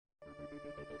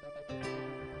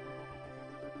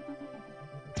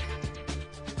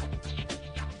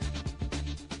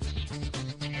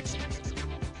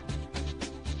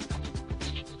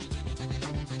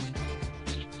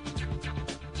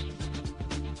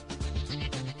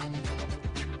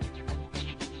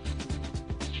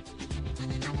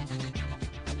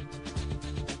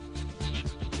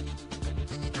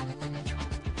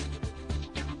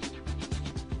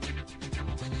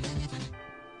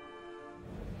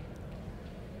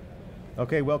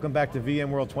Okay, welcome back to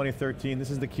VMworld 2013. This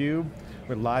is theCUBE.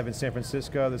 We're live in San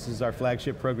Francisco. This is our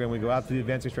flagship program. We go out to the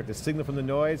events, extract the signal from the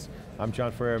noise. I'm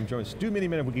John Furrier, I'm joined with Stu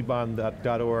Miniman of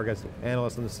wikibon.org as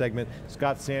analyst on the segment.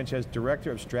 Scott Sanchez,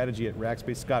 Director of Strategy at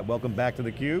Rackspace. Scott, welcome back to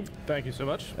theCUBE. Thank you so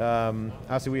much.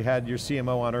 Obviously we had your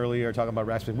CMO on earlier talking about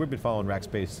Rackspace. We've been following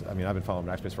Rackspace, I've been following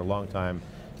Rackspace for a long time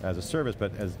as a service,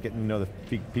 but as getting to know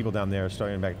the people down there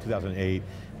starting back in 2008.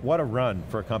 What a run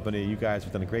for a company. You guys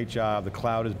have done a great job. The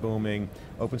cloud is booming.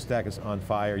 OpenStack is on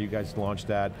fire. You guys launched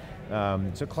that.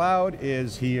 So cloud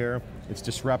is here. It's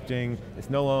disrupting. It's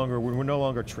no longer, we're no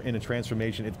longer in a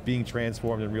transformation. It's being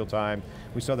transformed in real time.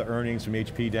 We saw the earnings from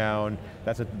HP down.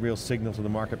 That's a real signal to the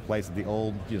marketplace that the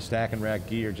old stack and rack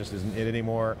gear just isn't it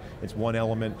anymore. It's one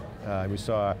element. We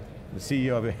saw the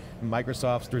CEO of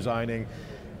Microsoft's resigning.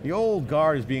 The old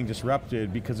guard is being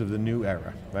disrupted because of the new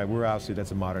era, right? We're obviously, that's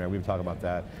a modern era, we've talked about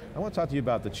that. I want to talk to you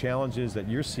about the challenges that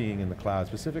you're seeing in the cloud,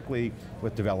 specifically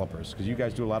with developers, because you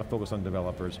guys do a lot of focus on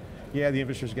developers. Yeah, the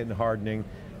infrastructure's getting hardening,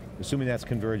 assuming that's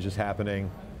convergence is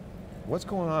happening. What's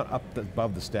going on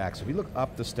above the stack? So if you look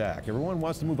up the stack, everyone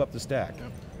wants to move up the stack.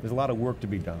 Yep. There's a lot of work to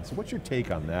be done. So what's your take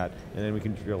on that? And then we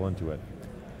can drill into it.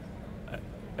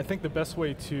 I think the best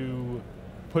way to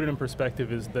put it in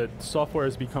perspective is that software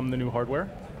has become the new hardware.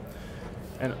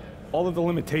 And all of the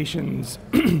limitations,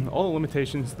 all the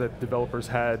limitations that developers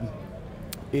had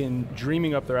in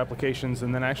dreaming up their applications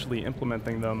and then actually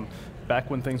implementing them back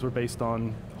when things were based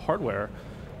on hardware,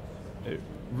 it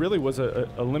really was a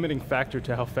limiting factor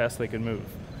to how fast they could move.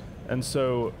 And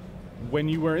so when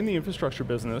you were in the infrastructure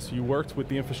business, you worked with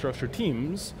the infrastructure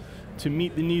teams to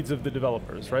meet the needs of the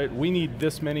developers, right? We need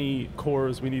this many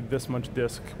cores, we need this much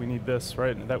disk, we need this,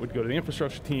 right? And that would go to the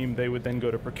infrastructure team, they would then go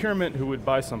to procurement who would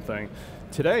buy something.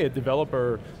 Today, a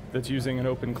developer that's using an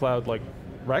open cloud like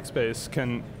Rackspace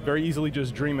can very easily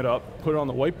just dream it up, put it on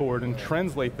the whiteboard, and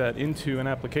translate that into an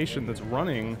application that's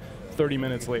running 30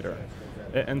 minutes later.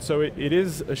 And so it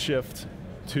is a shift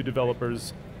to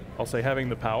developers, I'll say, having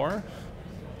the power,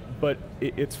 but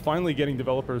it's finally getting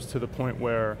developers to the point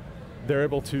where they're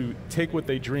able to take what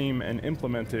they dream and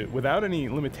implement it without any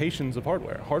limitations of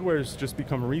hardware. Hardware has just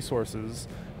become resources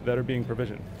that are being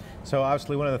provisioned. So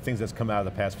obviously one of the things that's come out of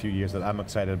the past few years that I'm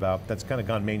excited about, that's kind of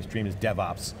gone mainstream, is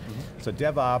DevOps. So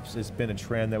DevOps has been a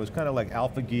trend that was kind of like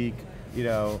alpha geek,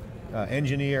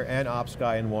 engineer and ops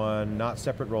guy in one, not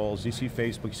separate roles. You see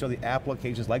Facebook, you saw the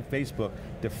applications like Facebook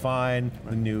define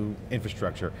the new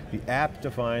infrastructure. The app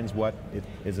defines what it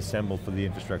is assembled for the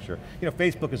infrastructure.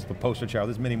 Facebook is the poster child,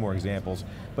 there's many more examples.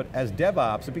 But as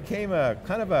DevOps, it became a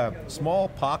kind of a small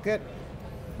pocket,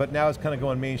 but now it's kind of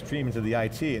going mainstream into the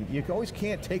IT, and you always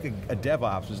can't take a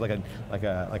DevOps, who's like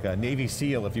a Navy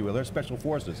SEAL, if you will, they're special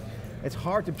forces. It's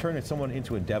hard to turn someone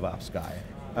into a DevOps guy.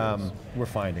 We're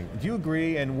finding. Do you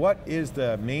agree, and what is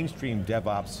the mainstream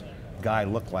DevOps guy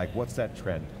look like? What's that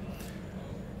trend?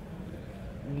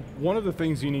 One of the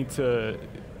things you need to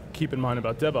keep in mind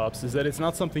about DevOps is that it's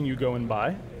not something you go and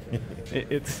buy.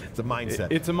 It's a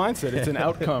mindset. It's a mindset, it's an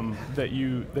outcome that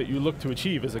you look to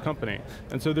achieve as a company.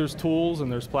 And so there's tools and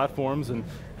there's platforms, and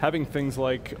having things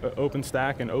like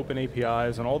OpenStack and open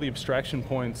APIs and all the abstraction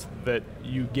points that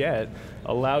you get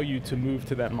allow you to move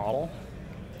to that model.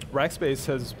 Rackspace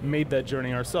has made that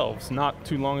journey ourselves. Not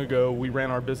too long ago, we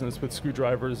ran our business with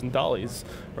screwdrivers and dollies,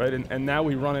 right? And now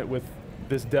we run it with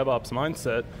this DevOps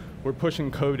mindset. We're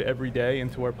pushing code every day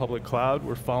into our public cloud.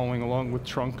 We're following along with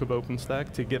trunk of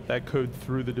OpenStack to get that code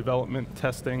through the development,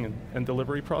 testing, and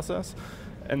delivery process.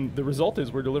 And the result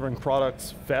is we're delivering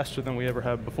products faster than we ever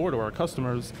have before to our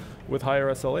customers with higher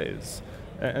SLAs.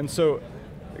 And so,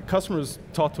 customers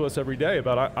talk to us every day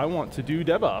about, I want to do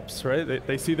DevOps, right?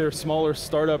 They see their smaller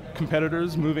startup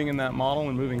competitors moving in that model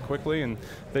and moving quickly, and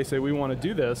they say, we want to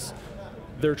do this.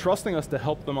 They're trusting us to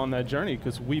help them on that journey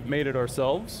because we've made it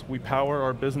ourselves. We power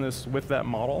our business with that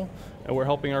model, and we're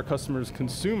helping our customers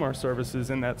consume our services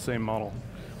in that same model.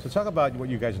 So talk about what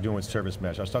you guys are doing with Service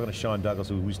Mesh. I was talking to Sean Douglas,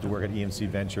 who used to work at EMC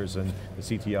Ventures and the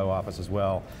CTO office as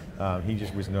well. He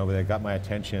just recently over there, got my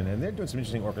attention, and they're doing some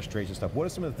interesting orchestration stuff. What are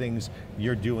some of the things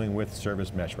you're doing with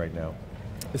Service Mesh right now?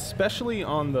 Especially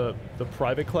on the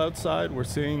private cloud side, we're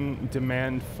seeing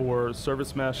demand for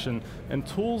Service Mesh and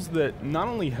tools that not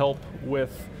only help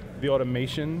with the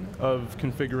automation of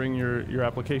configuring your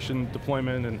application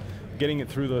deployment and getting it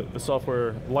through the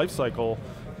software lifecycle,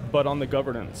 but on the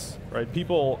governance, right?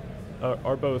 People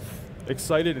are both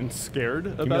excited and scared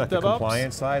about DevOps. The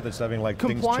compliance side, that's having like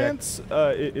compliance things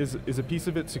checked? is a piece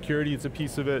of it, security is a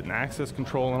piece of it, and access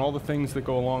control and all the things that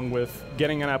go along with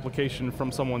getting an application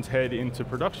from someone's head into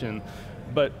production.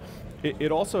 But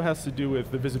It also has to do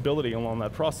with the visibility along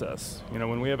that process. You know,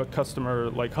 when we have a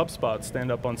customer like HubSpot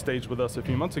stand up on stage with us a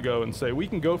few months ago and say, we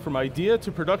can go from idea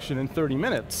to production in 30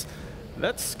 minutes,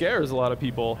 that scares a lot of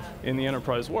people in the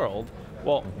enterprise world.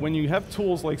 Well, when you have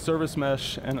tools like Service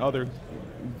Mesh and other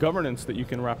governance that you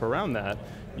can wrap around that,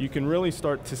 you can really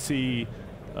start to see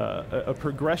a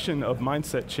progression of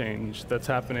mindset change that's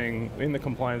happening in the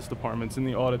compliance departments, in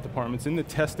the audit departments, in the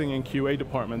testing and QA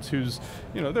departments, whose,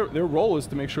 you know, their role is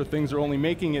to make sure things are only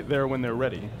making it there when they're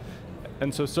ready.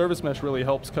 And so Service Mesh really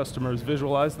helps customers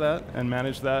visualize that and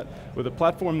manage that with a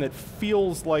platform that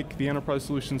feels like the enterprise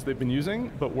solutions they've been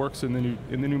using, but works in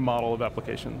the new model of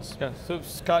applications. Yeah, so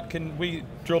Scott, can we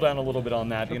drill down a little bit on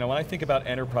that? Sure. You know, when I think about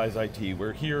enterprise IT,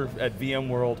 we're here at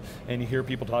VMworld and you hear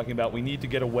people talking about we need to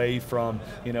get away from,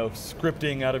 you know,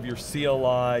 scripting out of your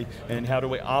CLI and how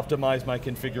do I optimize my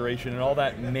configuration and all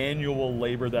that manual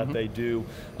labor that they do.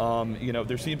 You know,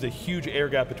 there seems a huge air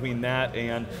gap between that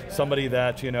and somebody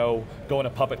that, you know, going to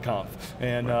PuppetConf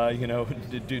and you know,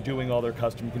 doing all their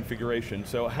custom configuration.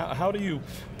 So how do you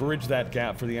bridge that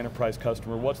gap for the enterprise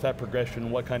customer? What's that progression?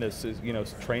 What kind of, you know,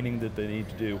 training that they need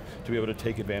to do to be able to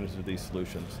take advantage of these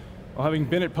solutions? Well, having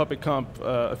been at PuppetConf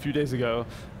a few days ago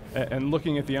and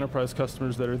looking at the enterprise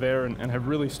customers that are there and have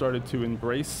really started to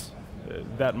embrace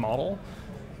that model,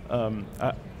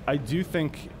 I do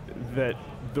think that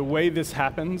the way this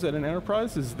happens at an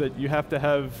enterprise is that you have to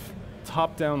have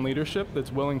top-down leadership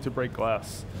that's willing to break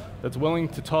glass, that's willing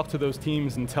to talk to those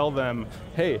teams and tell them,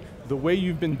 hey, the way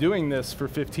you've been doing this for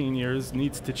 15 years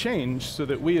needs to change so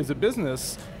that we as a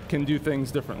business can do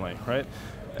things differently, right?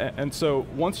 And so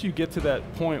once you get to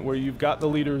that point where you've got the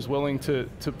leaders willing to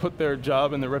put their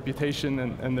job and their reputation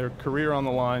and their career on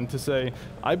the line to say,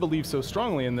 I believe so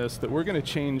strongly in this that we're going to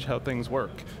change how things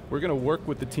work. We're going to work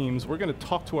with the teams, we're going to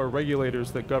talk to our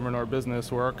regulators that govern our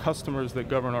business or our customers that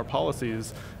govern our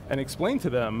policies and explain to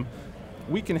them,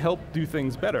 we can help do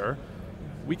things better,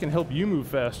 we can help you move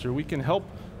faster, we can help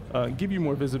give you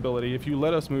more visibility if you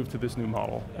let us move to this new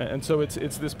model. And so it's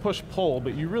this push-pull,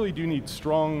 but you really do need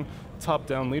strong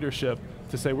top-down leadership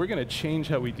to say we're going to change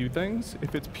how we do things.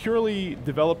 If it's purely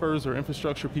developers or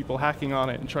infrastructure people hacking on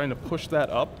it and trying to push that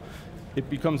up, it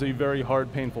becomes a very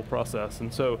hard, painful process.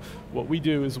 And so what we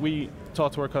do is we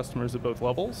talk to our customers at both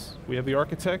levels. We have the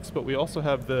architects, but we also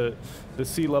have the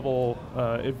C-level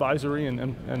advisory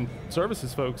and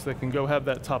services folks that can go have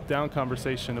that top-down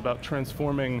conversation about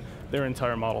transforming their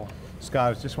entire model.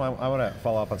 Scott, I want to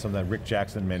follow up on something that Rick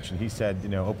Jackson mentioned. He said, you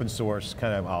know, open source,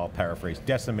 kind of, I'll paraphrase,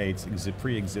 decimates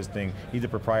pre-existing, either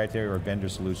proprietary or vendor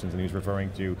solutions, and he was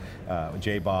referring to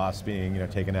JBoss being, you know,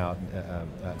 taking out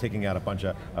a bunch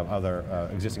of other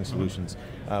existing solutions.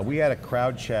 We had a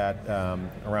crowd chat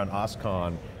around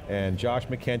OSCON, and Josh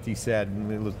McKenty said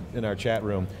in our chat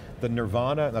room, the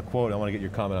nirvana, a quote, I want to get your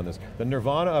comment on this, the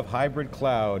nirvana of hybrid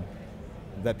cloud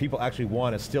that people actually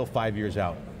want is still 5 years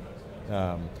out.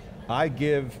 I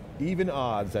give even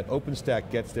odds that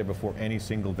OpenStack gets there before any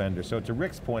single vendor. So to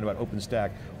Rick's point about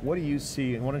OpenStack, what do you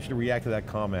see, and I want you to react to that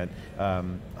comment.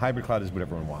 Hybrid cloud is what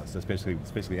everyone wants. It's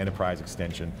basically enterprise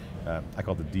extension. I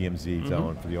call it the DMZ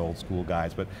zone for the old school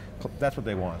guys, but that's what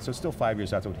they want. So it's still 5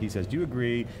 years out, that's what he says. Do you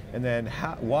agree? And then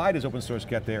why does open source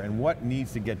get there, and what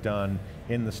needs to get done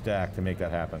in the stack to make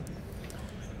that happen?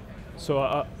 So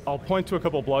I'll point to a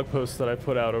couple of blog posts that I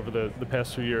put out over the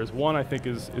past 2 years. One I think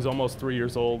is almost 3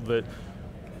 years old, that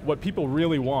what people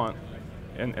really want,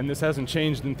 and this hasn't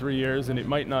changed in 3 years and it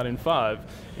might not in 5,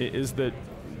 is that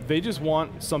they just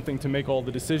want something to make all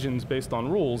the decisions based on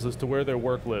rules as to where their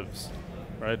work lives,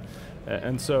 right?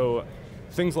 And so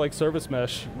things like Service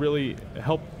Mesh really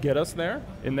help get us there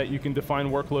in that you can define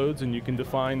workloads and you can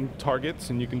define targets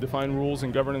and you can define rules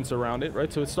and governance around it,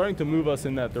 right? So it's starting to move us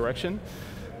in that direction.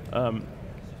 On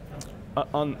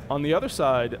the other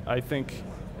side, I think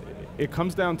it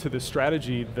comes down to the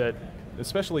strategy that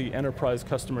especially enterprise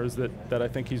customers that I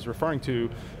think he's referring to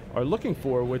are looking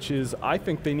for, which is I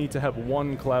think they need to have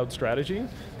one cloud strategy.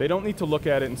 They don't need to look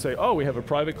at it and say, oh, we have a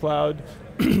private cloud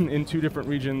in 2 different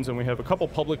regions and we have a couple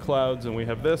public clouds and we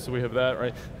have this and we have that,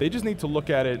 right? They just need to look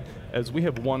at it as we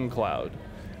have one cloud.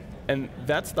 And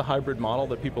that's the hybrid model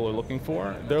that people are looking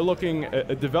for. They're looking,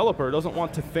 a developer doesn't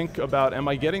want to think about, am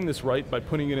I getting this right by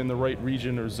putting it in the right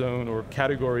region or zone or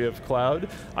category of cloud?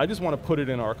 I just want to put it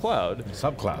in our cloud.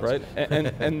 Subclouds. Right?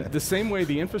 And the same way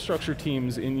the infrastructure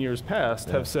teams in years past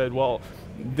have said, well,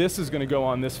 this is going to go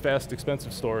on this fast,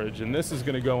 expensive storage, and this is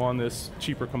going to go on this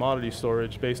cheaper commodity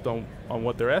storage based on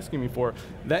what they're asking me for.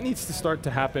 That needs to start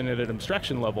to happen at an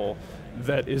abstraction level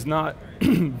that is not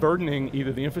burdening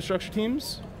either the infrastructure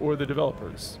teams or the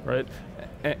developers, right?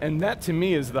 And that to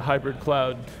me is the hybrid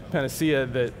cloud panacea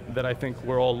that I think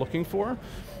we're all looking for.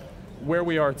 Where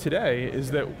we are today is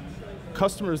that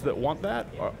customers that want that,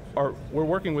 we're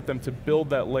working with them to build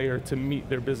that layer to meet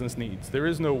their business needs. There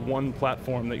is no one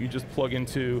platform that you just plug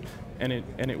into and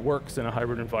it works in a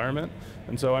hybrid environment.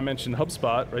 And so I mentioned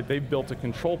HubSpot, right? They've built a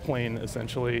control plane,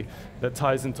 essentially, that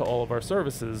ties into all of our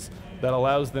services that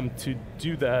allows them to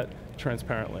do that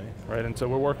transparently, right? And so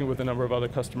we're working with a number of other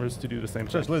customers to do the same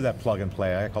thing. So it's really that plug and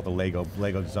play. I call it the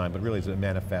Lego design, but really it's a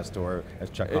manifest, or as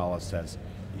Chuck Hollis says.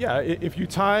 Yeah, if you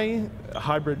tie a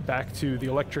hybrid back to the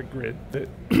electric grid that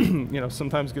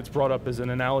sometimes gets brought up as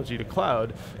an analogy to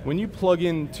cloud, when you plug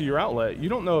into your outlet, you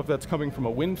don't know if that's coming from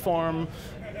a wind farm,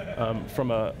 from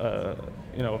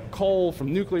coal,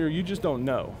 from nuclear, you just don't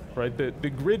know, right? The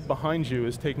grid behind you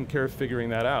is taking care of figuring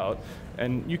that out,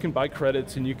 and you can buy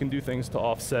credits and you can do things to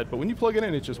offset, but when you plug it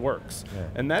in, it just works. Yeah.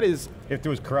 And that is... If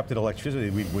there was corrupted electricity,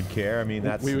 we would care. I mean,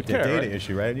 that's the data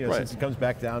issue, right? Since it comes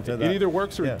back down to that. It either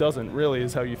works or it doesn't, really,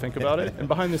 is how you think about it. And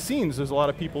behind the scenes, there's a lot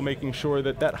of people making sure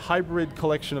that that hybrid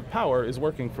collection of power is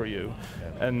working for you.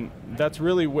 Yeah. And that's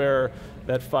really where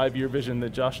that 5-year vision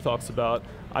that Josh talks about,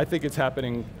 I think it's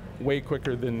happening way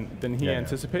quicker than he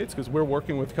anticipates, because we're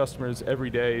working with customers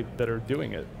every day that are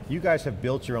doing it. You guys have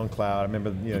built your own cloud. I remember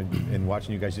in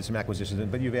watching you guys do some acquisitions,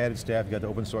 but you've added staff, you got the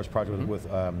open source project with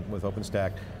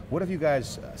OpenStack. What have you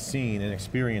guys seen and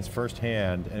experienced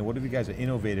firsthand, and what have you guys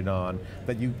innovated on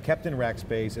that you kept in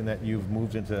Rackspace and that you've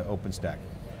moved into OpenStack?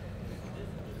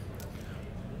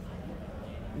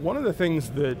 One of the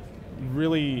things that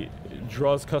really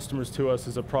draws customers to us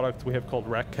is a product we have called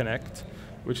Rack Connect,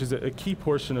 which is a key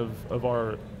portion of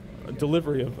our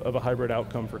delivery of a hybrid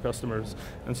outcome for customers.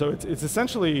 And so it's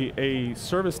essentially a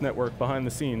service network behind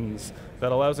the scenes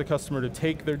that allows a customer to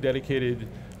take their dedicated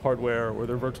hardware or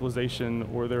their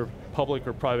virtualization or their public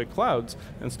or private clouds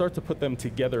and start to put them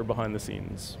together behind the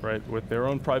scenes, right? With their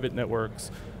own private networks,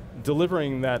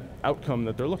 delivering that outcome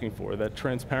that they're looking for, that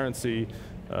transparency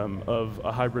of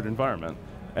a hybrid environment.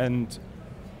 And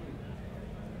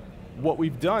what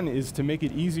we've done is to make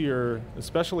it easier,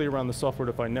 especially around the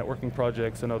software-defined networking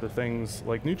projects and other things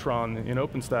like Neutron in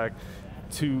OpenStack,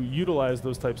 to utilize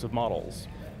those types of models.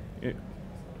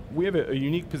 We have a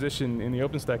unique position in the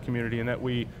OpenStack community in that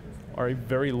we are a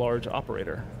very large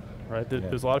operator, right?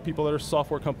 There's a lot of people that are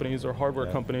software companies or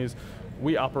hardware companies.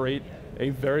 We operate a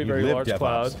very, very large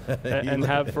cloud and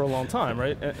have for a long time,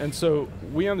 right? And so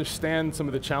we understand some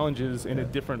of the challenges in a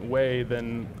different way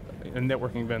than a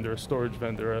networking vendor, a storage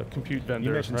vendor, a compute vendor.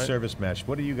 You mentioned service mesh.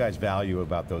 What do you guys value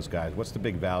about those guys? What's the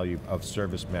big value of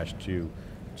service mesh to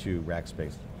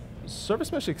Rackspace?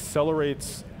 Service mesh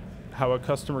accelerates how a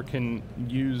customer can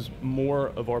use more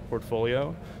of our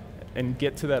portfolio and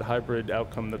get to that hybrid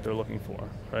outcome that they're looking for,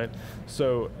 right?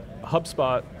 So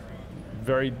HubSpot,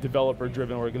 very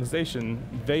developer-driven organization,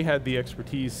 they had the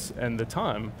expertise and the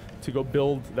time to go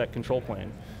build that control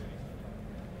plane.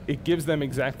 It gives them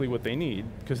exactly what they need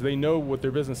because they know what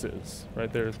their business is,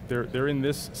 right? They're in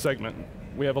this segment.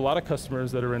 We have a lot of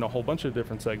customers that are in a whole bunch of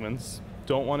different segments,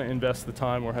 don't want to invest the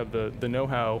time or have the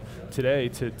know-how today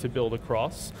to build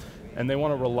across, and they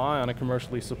want to rely on a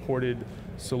commercially supported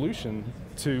solution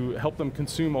to help them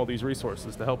consume all these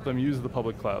resources, to help them use the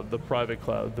public cloud, the private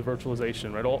cloud, the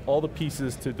virtualization, right? All the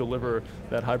pieces to deliver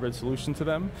that hybrid solution to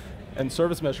them. And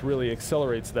Service Mesh really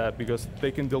accelerates that because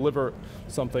they can deliver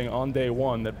something on day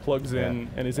one that plugs in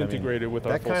and is integrated with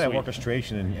our full suite. That kind of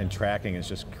orchestration and tracking is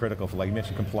just critical for, like you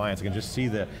mentioned, compliance. I can just see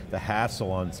the hassle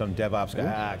on some DevOps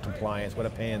guy, compliance, what a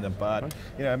pain in the butt.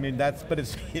 You know, I mean, but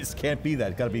it can't be that.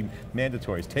 It's got to be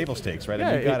mandatory. It's table stakes, right?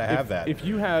 And you've got to have that. If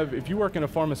you work in a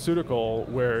pharmaceutical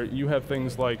where you have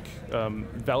things like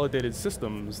validated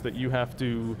systems that you have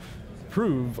to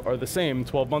prove are the same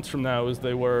 12 months from now as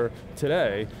they were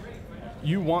today,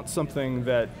 you want something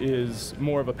that is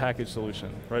more of a package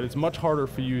solution, right? It's much harder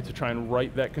for you to try and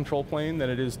write that control plane than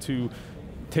it is to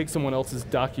take someone else's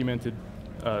documented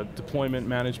deployment,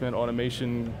 management,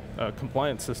 automation,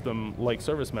 compliance system like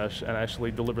Service Mesh and actually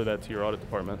deliver that to your audit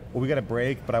department. Well, we got a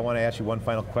break, but I want to ask you one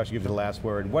final question, give you the last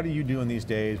word. What are you doing these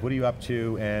days? What are you up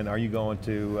to? And are you going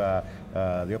to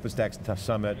the OpenStack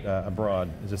Summit abroad?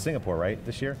 Is it Singapore, right,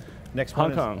 this year? Next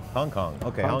Hong Kong. Hong Kong,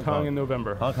 okay. Hong Kong in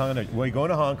November. Hong Kong, well, you're going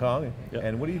to Hong Kong,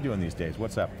 and what are you doing these days?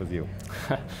 What's up with you?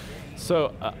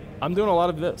 So, I'm doing a lot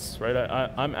of this, right?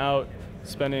 I'm out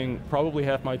spending probably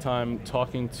half my time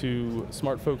talking to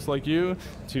smart folks like you,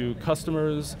 to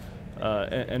customers,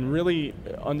 and really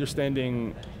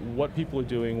understanding what people are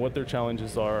doing, what their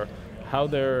challenges are, how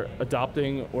they're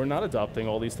adopting or not adopting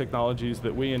all these technologies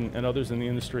that we and others in the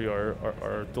industry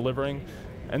are delivering,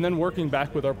 and then working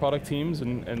back with our product teams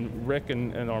and Rick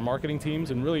and our marketing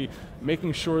teams, and really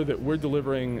making sure that we're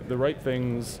delivering the right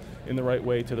things in the right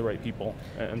way to the right people.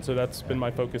 And so that's been my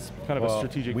focus, kind of a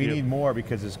strategic view. We need more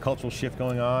because there's a cultural shift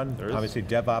going on. Obviously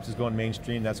DevOps is going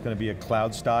mainstream, that's going to be a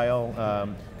cloud style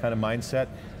kind of mindset.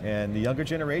 And the younger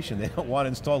generation, they don't want to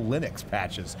install Linux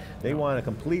patches. They want a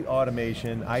complete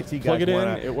automation. IT guys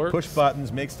want to push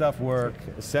buttons, make stuff work,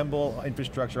 assemble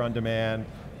infrastructure on demand,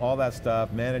 all that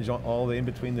stuff, manage all the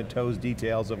in-between-the-toes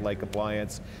details of like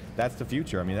compliance. That's the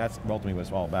future. I mean, that's ultimately what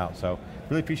it's all about. So,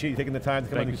 really appreciate you taking the time to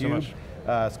come on theCUBE. Thank you so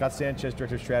much. Scott Sanchez,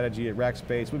 Director of Strategy at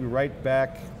Rackspace. We'll be right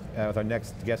back with our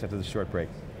next guest after this short break.